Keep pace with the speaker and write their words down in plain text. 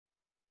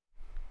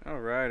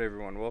Alright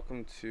everyone,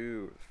 welcome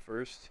to the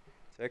first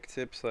tech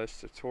tip slash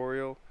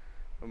tutorial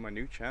of my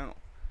new channel.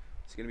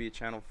 It's going to be a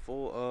channel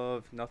full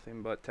of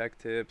nothing but tech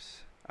tips,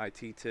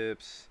 IT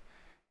tips,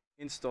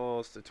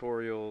 installs,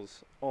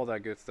 tutorials, all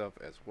that good stuff,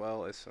 as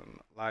well as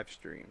some live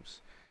streams.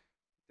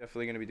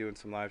 Definitely going to be doing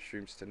some live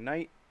streams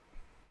tonight,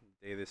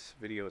 the day this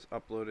video is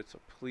uploaded,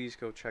 so please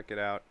go check it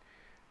out.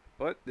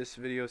 But this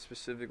video is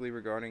specifically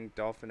regarding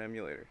Dolphin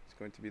Emulator. It's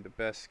going to be the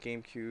best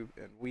GameCube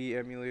and Wii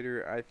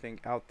emulator I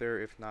think out there,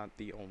 if not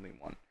the only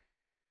one.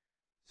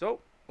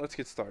 So let's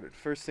get started.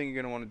 First thing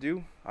you're going to want to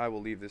do, I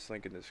will leave this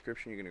link in the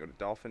description. You're going to go to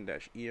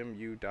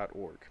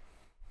dolphin-emu.org.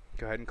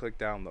 Go ahead and click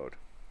download.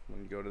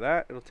 When you go to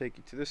that, it'll take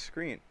you to this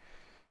screen.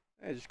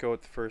 And just go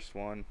with the first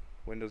one,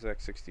 Windows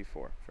x64.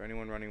 For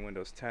anyone running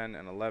Windows 10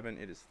 and 11,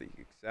 it is the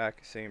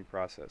exact same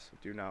process, so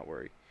do not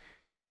worry.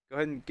 Go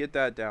ahead and get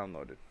that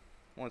downloaded.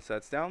 Once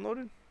that's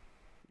downloaded,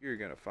 you're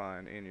going to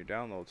find in your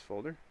downloads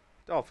folder,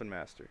 Dolphin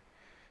Master.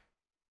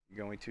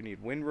 You're going to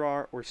need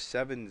WinRAR or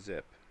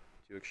 7-zip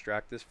to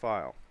extract this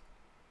file.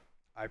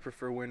 I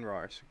prefer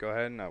WinRAR, so go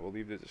ahead and I will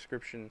leave the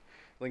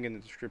link in the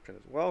description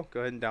as well. Go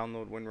ahead and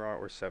download WinRAR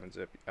or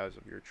 7-zip as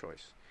of your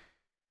choice.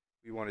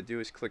 What you want to do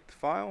is click the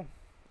file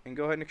and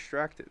go ahead and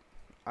extract it.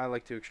 I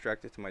like to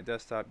extract it to my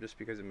desktop just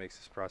because it makes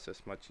this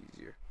process much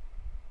easier.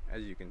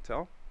 As you can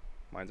tell,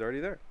 mine's already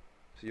there.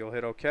 So you'll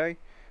hit OK.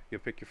 You'll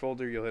pick your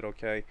folder, you'll hit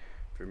OK.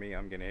 For me,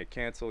 I'm going to hit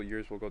cancel.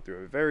 Yours will go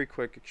through a very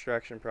quick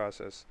extraction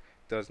process.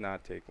 Does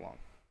not take long.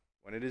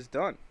 When it is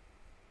done,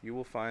 you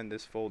will find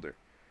this folder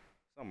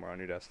somewhere on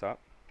your desktop.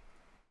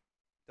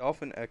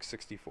 Dolphin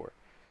x64.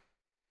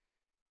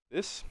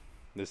 This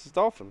is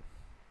Dolphin.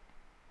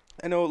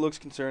 I know it looks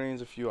concerning.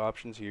 There's a few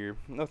options here.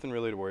 Nothing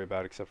really to worry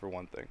about except for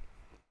one thing.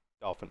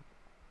 Dolphin.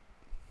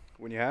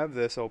 When you have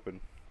this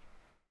open,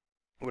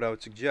 what I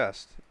would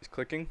suggest is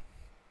clicking,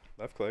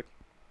 left click,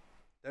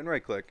 then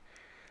right click,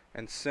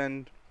 and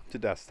send to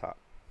desktop.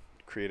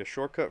 Create a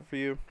shortcut for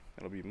you.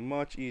 It'll be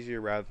much easier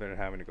rather than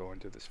having to go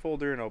into this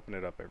folder and open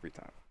it up every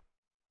time.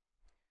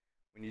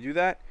 When you do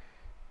that,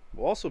 it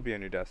will also be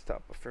on your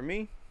desktop, but for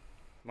me,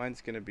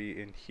 mine's going to be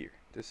in here.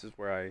 This is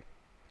where I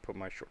put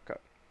my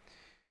shortcut.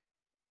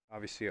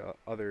 Obviously,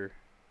 other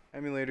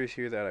emulators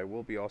here that I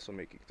will be also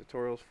making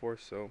tutorials for,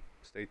 so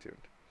stay tuned.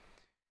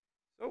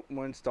 So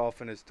once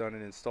Dolphin is done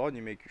and installed and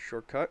you make your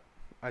shortcut,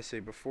 I say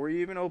before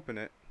you even open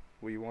it,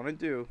 what you want to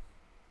do,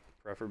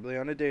 preferably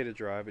on a data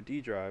drive, a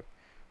D drive,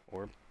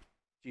 or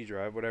G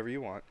drive, whatever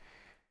you want,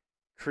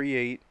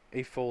 create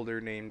a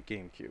folder named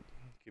GameCube.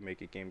 You can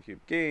make it GameCube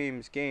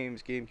games,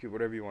 GameCube,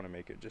 whatever you want to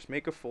make it. Just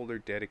make a folder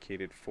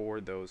dedicated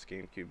for those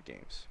GameCube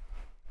games.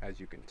 As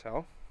you can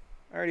tell,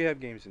 I already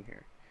have games in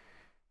here.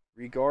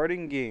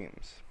 Regarding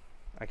games,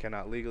 I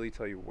cannot legally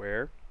tell you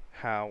where,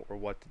 how, or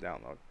what to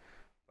download,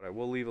 but I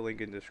will leave a link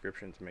in the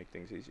description to make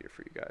things easier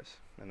for you guys,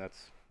 and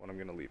that's what I'm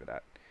going to leave it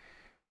at.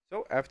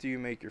 So after you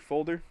make your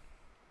folder,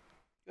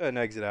 go ahead and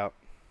exit out,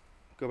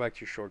 go back to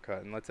your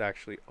shortcut, and let's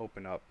actually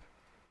open up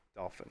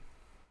Dolphin.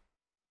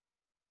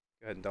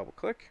 Go ahead and double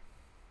click.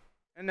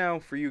 And now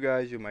for you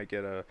guys, you might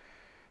get a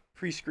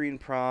pre-screen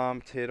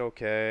prompt, hit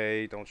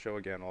OK, don't show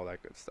again, all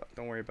that good stuff.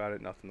 Don't worry about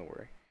it, nothing to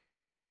worry.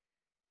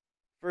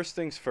 First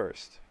things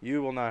first,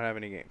 you will not have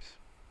any games.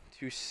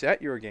 To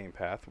set your game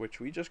path,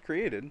 which we just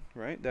created,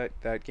 right,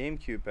 that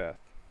GameCube path,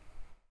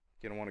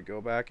 you're going to want to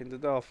go back into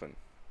Dolphin.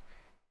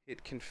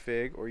 Hit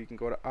config, or you can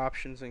go to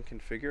options and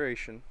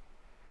configuration,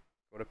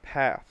 go to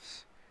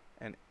paths,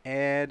 and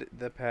add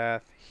the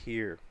path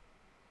here.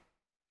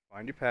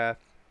 Find your path,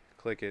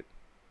 click it,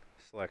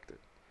 select it.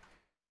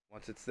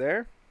 Once it's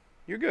there,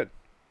 you're good.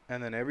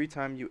 And then every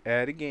time you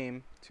add a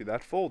game to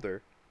that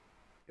folder,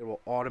 it will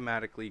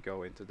automatically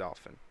go into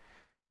Dolphin.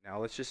 Now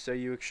let's just say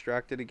you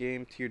extracted a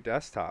game to your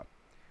desktop.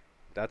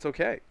 That's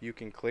okay. You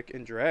can click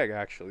and drag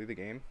actually the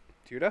game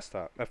to your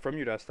desktop, from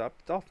your desktop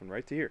to Dolphin,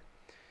 right to here.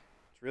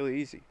 It's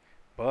really easy.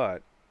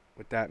 But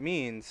what that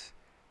means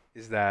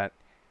is that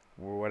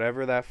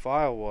wherever that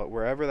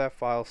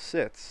file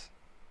sits,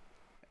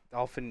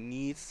 Dolphin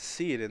needs to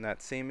see it in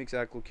that same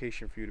exact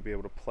location for you to be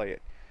able to play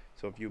it.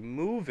 So if you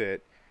move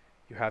it,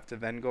 you have to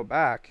then go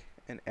back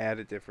and add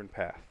a different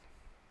path.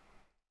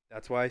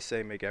 That's why I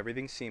say make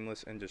everything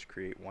seamless and just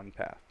create one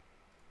path.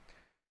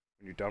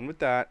 When you're done with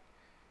that,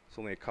 it's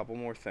only a couple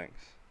more things.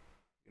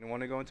 You're going to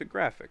want to go into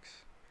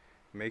graphics.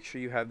 Make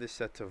sure you have this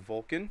set to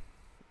Vulkan.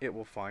 It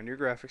will find your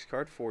graphics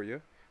card for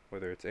you,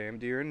 whether it's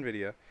AMD or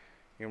NVIDIA.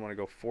 You're going to want to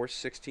go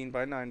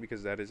 416:9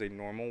 because that is a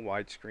normal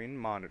widescreen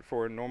monitor.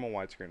 For a normal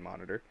widescreen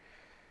monitor,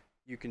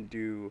 you can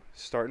do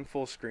start in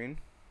full screen,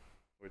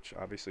 which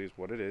obviously is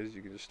what it is.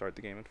 You can just start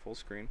the game in full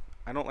screen.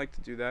 I don't like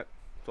to do that.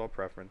 It's all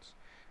preference.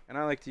 And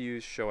I like to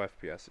use show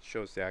FPS. It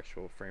shows the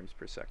actual frames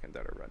per second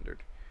that are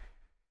rendered.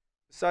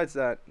 Besides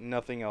that,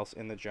 nothing else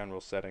in the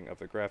general setting of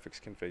the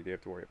graphics config you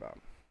have to worry about.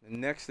 The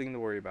next thing to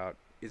worry about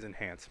is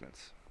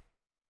enhancements.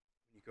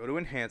 When you go to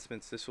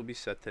enhancements, this will be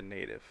set to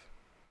native.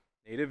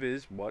 Native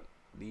is what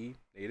the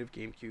native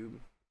GameCube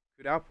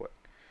could output.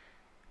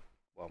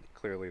 Well,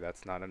 clearly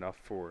that's not enough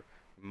for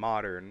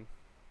modern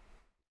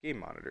game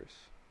monitors.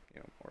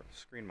 or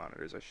screen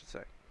monitors, I should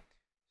say.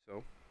 So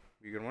what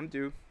you're going to want to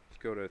do is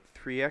go to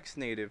 3x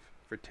native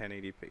for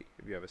 1080p.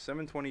 If you have a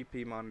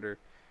 720p monitor,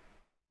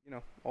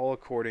 all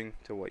according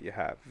to what you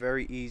have.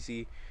 Very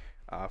easy.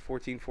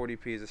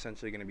 1440p is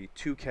essentially going to be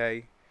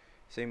 2K.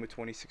 Same with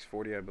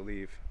 2640, I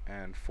believe,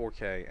 and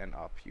 4K and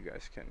up. You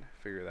guys can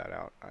figure that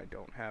out. I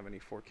don't have any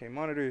 4K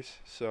monitors,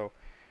 so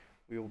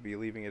we will be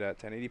leaving it at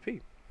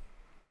 1080p.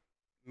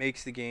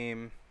 Makes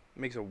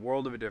a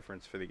world of a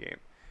difference for the game.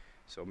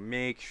 So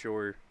make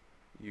sure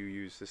you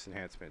use this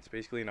enhancement. It's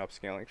basically an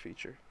upscaling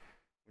feature.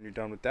 When you're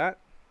done with that,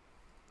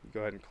 you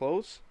go ahead and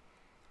close.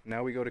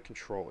 Now we go to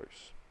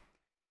controllers.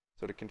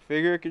 So to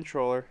configure a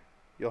controller,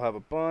 you'll have a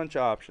bunch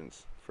of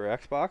options. For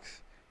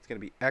Xbox, it's going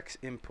to be X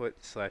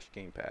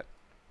input/gamepad.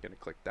 You're going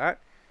to click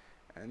that,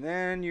 and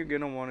then you're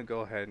going to want to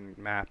go ahead and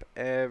map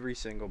every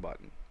single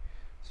button.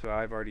 So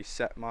I've already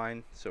set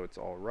mine, so it's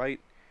all right.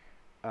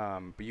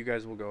 But you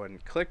guys will go ahead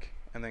and click,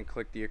 and then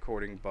click the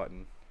according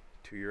button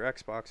to your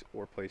Xbox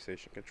or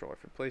PlayStation controller.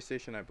 For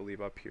PlayStation, I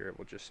believe up here it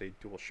will just say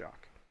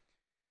DualShock.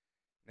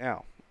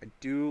 Now, I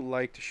do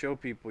like to show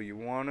people you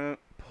want to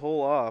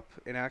pull up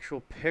an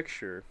actual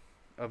picture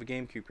of a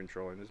GameCube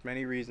controller. And there's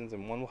many reasons,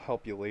 and one will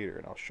help you later,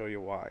 and I'll show you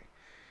why.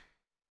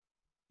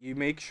 You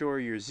make sure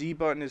your Z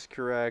button is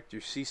correct,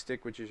 your C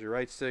stick, which is your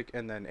right stick,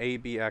 and then A,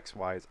 B, X,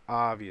 Y is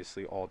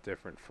obviously all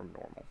different from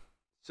normal.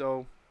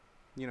 So,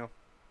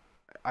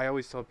 I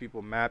always tell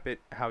people map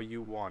it how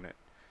you want it.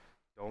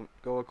 Don't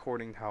go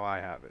according to how I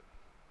have it.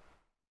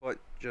 But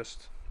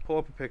just pull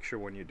up a picture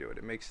when you do it.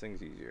 It makes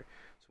things easier.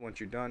 So once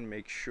you're done,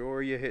 make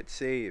sure you hit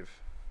save.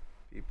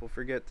 People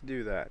forget to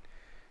do that.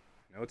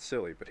 I know it's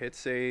silly, but hit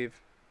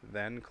save,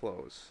 then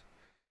close.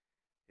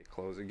 Hit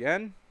close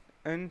again,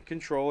 and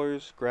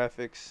controllers,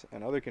 graphics,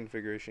 and other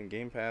configuration,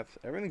 game paths,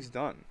 everything's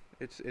done.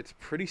 It's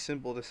pretty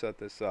simple to set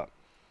this up.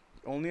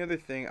 The only other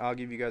thing I'll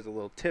give you guys a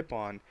little tip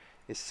on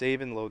is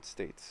save and load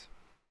states.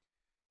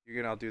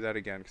 I'll do that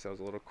again because that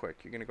was a little quick.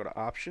 You're gonna go to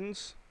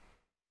options,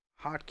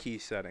 hotkey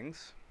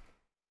settings,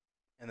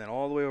 and then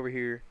all the way over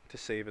here to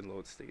save and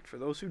load state. For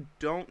those who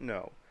don't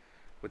know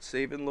what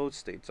save and load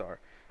states are,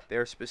 they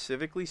are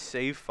specifically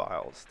save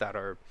files that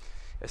are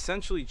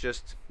essentially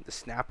just the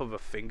snap of a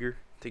finger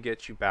to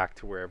get you back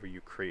to wherever you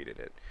created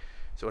it.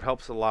 So it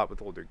helps a lot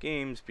with older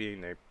games,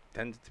 being they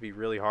tend to be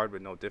really hard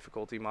with no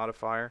difficulty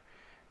modifier,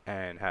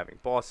 and having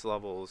boss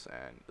levels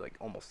and like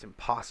almost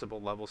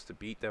impossible levels to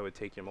beat that would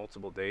take you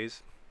multiple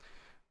days.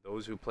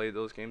 Those who play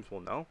those games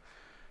will know.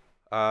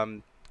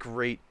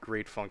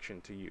 Great function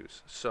to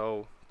use.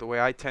 So the way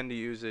I tend to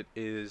use it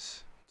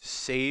is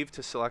save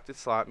to selected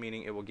slot,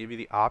 meaning it will give you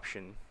the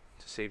option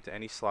to save to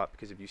any slot,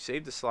 because if you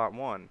save to slot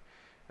 1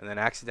 and then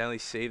accidentally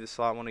save the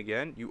slot 1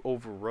 again, you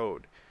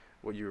overrode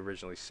what you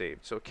originally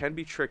saved. So it can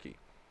be tricky.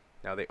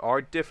 Now they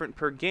are different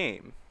per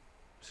game,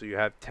 so you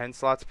have 10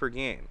 slots per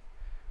game,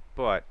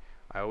 but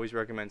I always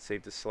recommend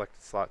save to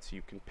selected slot so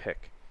you can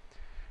pick.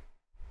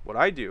 What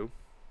I do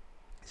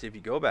is if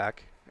you go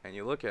back and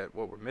you look at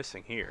what we're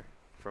missing here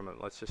from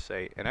let's just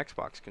say an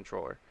Xbox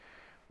controller,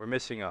 we're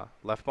missing a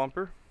left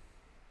bumper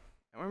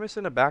and we're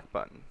missing a back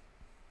button.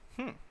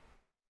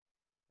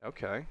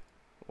 Okay,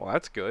 well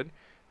that's good,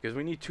 because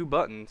we need 2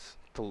 buttons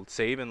to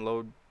save and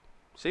load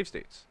save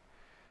states.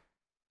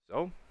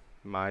 So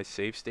my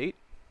save state,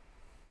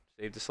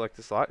 save to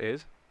selected slot,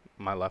 is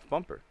my left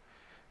bumper,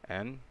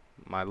 and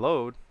my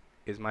load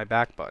is my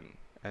back button.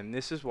 And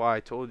this is why I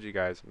told you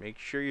guys, make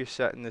sure you're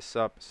setting this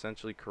up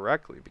essentially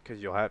correctly,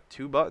 because you'll have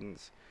 2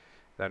 buttons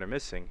that are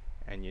missing,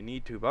 and you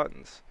need 2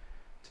 buttons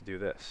to do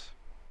this.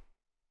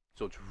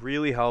 So it's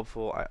really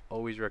helpful. I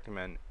always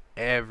recommend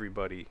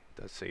everybody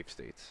does save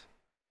states.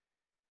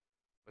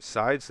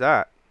 Besides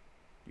that,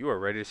 you are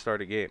ready to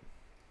start a game.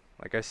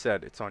 Like I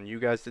said, it's on you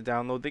guys to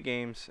download the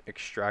games,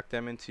 extract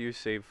them into your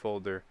save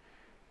folder,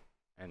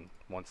 and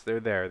once they're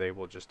there, they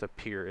will just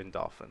appear in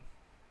Dolphin.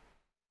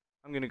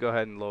 I'm going to go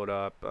ahead and load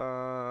up,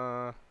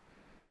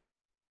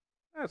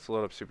 let's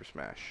load up Super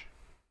Smash.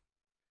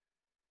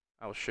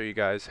 I will show you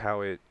guys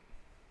how it,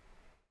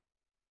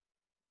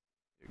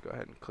 you go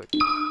ahead and click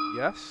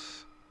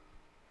yes.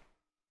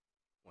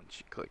 Once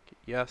you click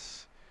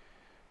yes,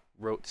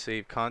 wrote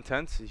save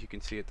contents, as you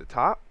can see at the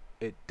top,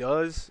 it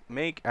does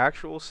make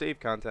actual save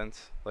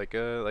contents like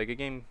a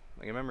game,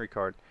 like a memory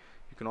card.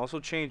 You can also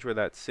change where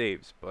that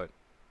saves, but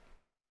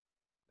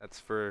that's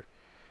for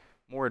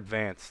more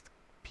advanced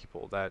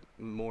people that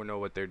more know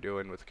what they're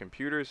doing with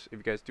computers. If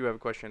you guys do have a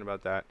question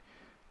about that,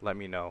 let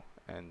me know,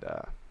 and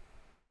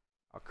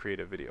I'll create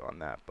a video on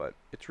that. But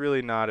it's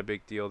really not a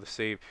big deal. The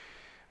save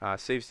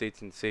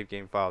states and save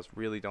game files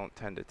really don't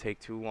tend to take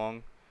too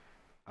long.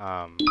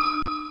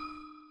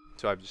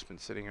 So I've just been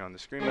sitting here on the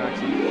screen max,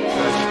 and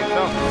as you can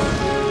tell,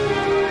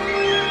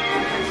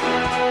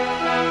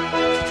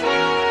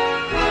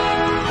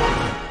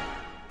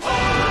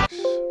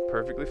 works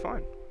perfectly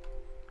fine.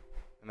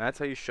 And that's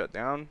how you shut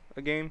down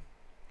a game.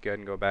 Go ahead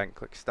and go back and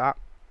click stop.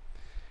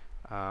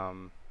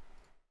 And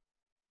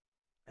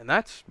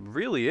that's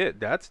really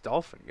it. That's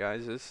Dolphin,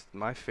 guys. It's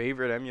my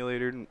favorite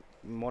emulator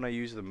one I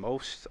use the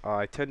most.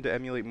 I tend to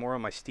emulate more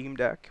on my Steam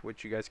Deck,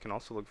 which you guys can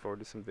also look forward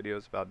to some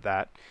videos about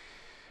that.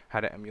 How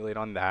to emulate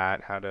on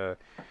that, how to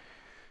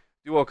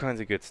do all kinds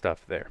of good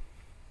stuff there.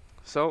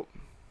 So,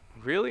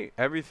 really,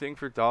 everything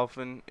for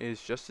Dolphin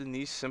is just in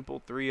these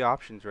simple 3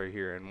 options right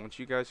here. And once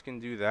you guys can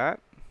do that,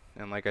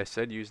 and like I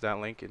said, use that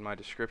link in my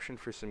description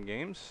for some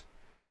games,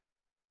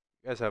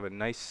 you guys have a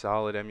nice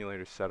solid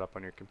emulator set up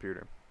on your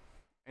computer.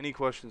 Any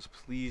questions,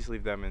 please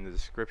leave them in the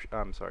description.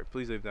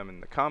 Please leave them in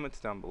the comments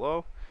down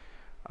below.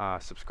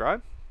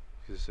 Subscribe,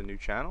 because it's a new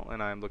channel,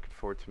 and I'm looking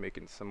forward to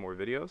making some more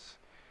videos.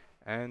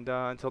 And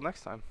until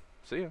next time,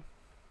 see ya.